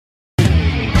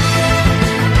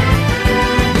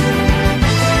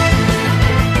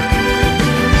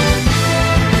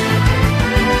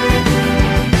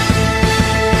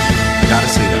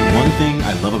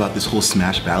about this whole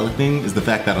Smash ballot thing is the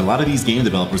fact that a lot of these game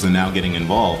developers are now getting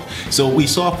involved. So we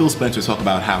saw Phil Spencer talk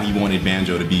about how he wanted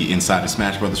Banjo to be inside of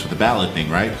Smash Brothers for the ballot thing,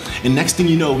 right? And next thing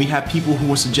you know, we have people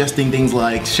who are suggesting things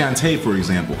like SHANTAE, for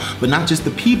example. But not just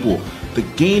the people, the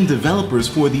game developers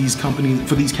for these companies,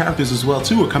 for these characters as well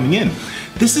too, are coming in.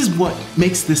 This is what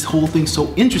makes this whole thing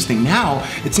so interesting. Now,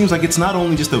 it seems like it's not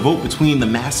only just a vote between the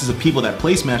masses of people that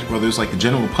play Smash Brothers, like the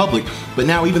general public, but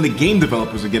now even the game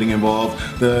developers are getting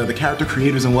involved, the character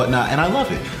creators and whatnot, and I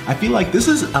love it. I feel like this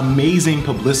is amazing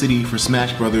publicity for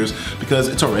Smash Brothers because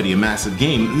it's already a massive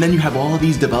game, and then you have all of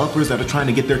these developers that are trying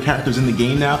to get their characters in the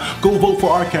game now. Go vote for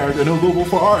our character, no, go vote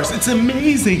for ours. It's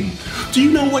amazing. Do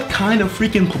you know what kind of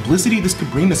freaking publicity this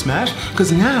could bring to Smash?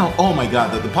 Because now, oh my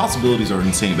god, the possibilities are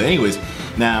insane. But anyways,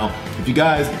 now, if you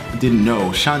guys didn't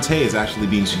know, SHANTAE is actually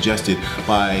being suggested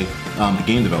by the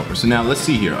game developer. So now, let's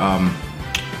see here.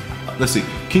 Let's see.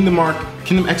 Kingdom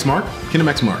X Mark?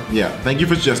 Yeah, thank you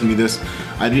for suggesting me this.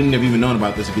 I didn't have even known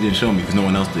about this if you didn't show me because no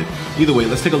one else did. Either way,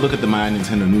 let's take a look at the My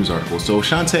Nintendo News article. So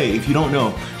SHANTAE, if you don't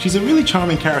know, she's a really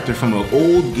charming character from an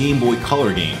old Game Boy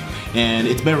Color game. And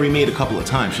it's been remade a couple of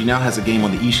times. She now has a game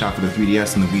on the eShop for the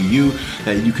 3DS and the Wii U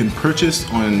that you can purchase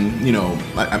on, you know,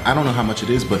 I don't know how much it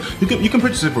is, but you can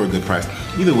purchase it for a good price.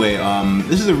 Either way,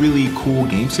 this is a really cool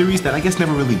game series that I guess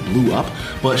never really blew up,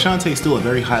 but SHANTAE is still a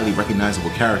very highly recognizable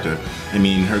character. I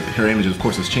mean, her image of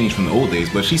course has changed from the old days,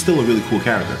 but she's still a really cool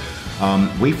character.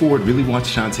 WayForward really wants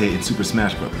SHANTAE in Super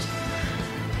Smash Bros.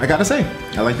 I gotta say,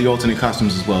 I like the alternate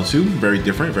costumes as well too. Very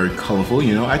different, very colorful,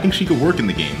 you know. I think she could work in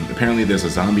the game. Apparently there's a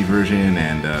zombie version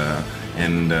and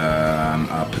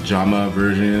a pajama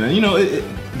version. And, you know,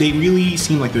 they really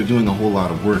seem like they're doing a whole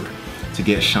lot of work to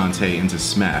get SHANTAE into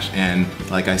Smash. And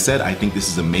like I said, I think this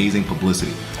is amazing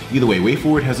publicity. Either way,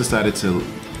 WayForward has decided to...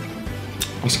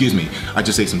 Excuse me, I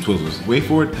just say some twizzlers.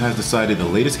 WayForward has decided the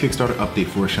latest Kickstarter update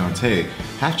for SHANTAE,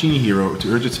 Half Genie Hero,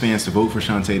 to urge its fans to vote for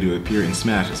SHANTAE to appear in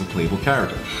Smash as a playable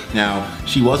character. Now,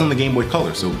 she was on the Game Boy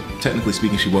Color, so technically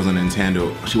speaking, she was on a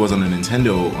Nintendo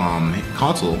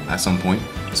console at some point.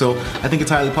 So I think it's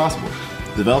highly possible.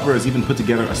 The developer has even put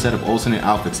together a set of alternate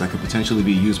outfits that could potentially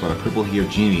be used by the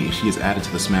purple-haired genie if she is added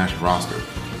to the Smash roster.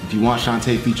 If you want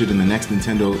SHANTAE featured in the next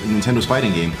Nintendo's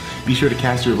fighting game, be sure to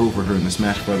cast your vote for her in the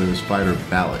Smash Brothers Fighter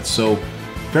ballot. So,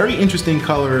 very interesting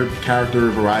color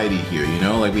character variety here, you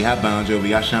know? Like we have Banjo, we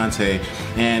got SHANTAE,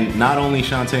 and not only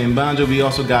SHANTAE and Banjo, we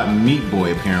also got Meat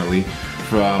Boy apparently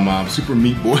from Super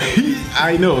Meat Boy.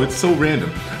 I know, it's so random.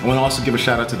 I want to also give a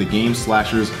shout out to the Game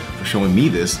Slashers for showing me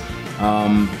this.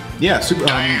 Yeah, Super.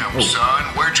 Damn, son,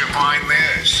 where'd you find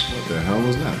this? What the hell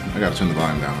was that? I gotta turn the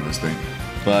volume down on this thing.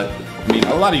 But, I mean,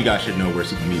 a lot of you guys should know where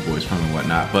Super Meat Boy is from and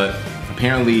whatnot, but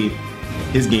apparently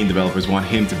his game developers want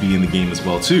him to be in the game as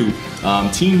well too.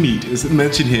 Team Meat has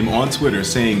mentioned him on Twitter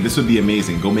saying this would be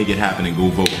amazing, go make it happen and go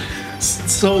vote.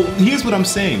 So here's what I'm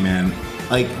saying, man.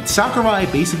 Like, Sakurai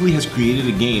basically has created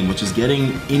a game which is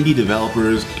getting indie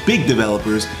developers, big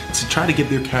developers, to try to get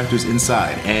their characters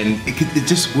inside, and it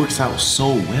just works out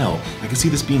so well. I can see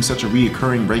this being such a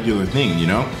reoccurring, regular thing, you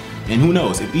know? And who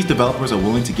knows, if these developers are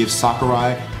willing to give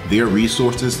Sakurai their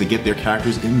resources to get their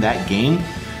characters in that game,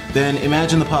 then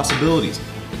imagine the possibilities.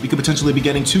 We could potentially be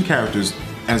getting 2 characters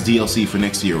as DLC for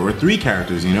next year, or 3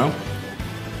 characters, you know?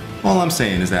 All I'm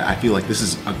saying is that I feel like this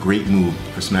is a great move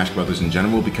for Smash Brothers in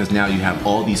general because now you have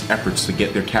all these efforts to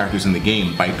get their characters in the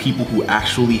game by people who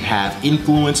actually have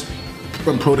influence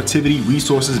from productivity,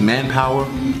 resources, manpower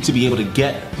to be able to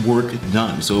get work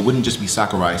done. So it wouldn't just be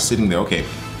Sakurai sitting there, okay,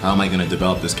 how am I gonna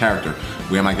develop this character?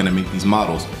 Where am I gonna make these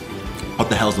models? What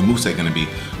the hell's the moveset gonna be?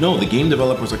 No, the game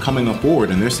developers are coming on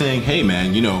board and they're saying, hey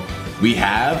man, you know, we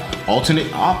have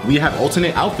alternate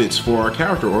outfits for our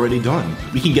character already done.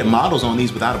 We can get models on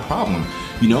these without a problem.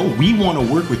 You know, we want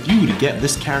to work with you to get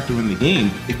this character in the game.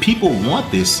 If people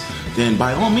want this, then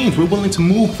by all means, we're willing to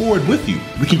move forward with you.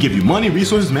 We can give you money,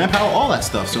 resources, manpower, all that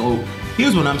stuff. So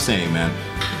here's what I'm saying, man.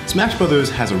 Smash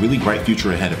Brothers has a really bright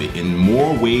future ahead of it in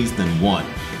more ways than one.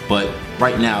 But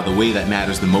right now, the way that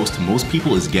matters the most to most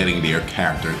people is getting their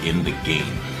character in the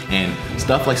game. And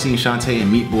stuff like seeing SHANTAE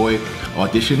and Meat Boy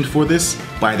auditioned for this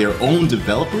by their own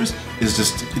developers is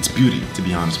just, it's beauty, to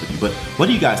be honest with you. But what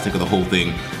do you guys think of the whole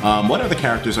thing? What other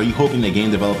characters are you hoping that game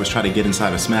developers try to get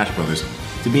inside of Smash Brothers?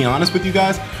 To be honest with you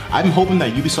guys, I'm hoping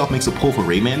that Ubisoft makes a pull for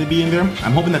Rayman to be in there.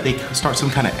 I'm hoping that they start some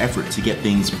kind of effort to get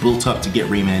things built up to get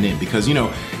Rayman in, because, you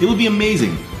know, it would be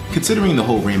amazing. Considering the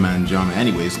whole Rayman genre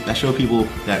anyways, that showed people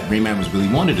that Rayman was really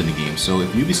wanted in the game. So if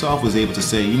Ubisoft was able to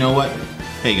say, you know what,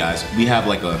 hey guys, we have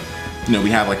like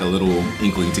a little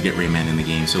inkling to get Rayman in the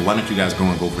game, so why don't you guys go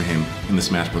and vote for him in the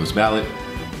Smash Brothers ballot?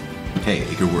 Hey,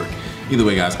 it could work. Either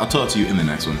way, guys, I'll talk to you in the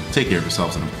next one. Take care of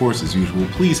yourselves, and of course, as usual,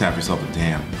 please have yourself a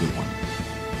damn good one.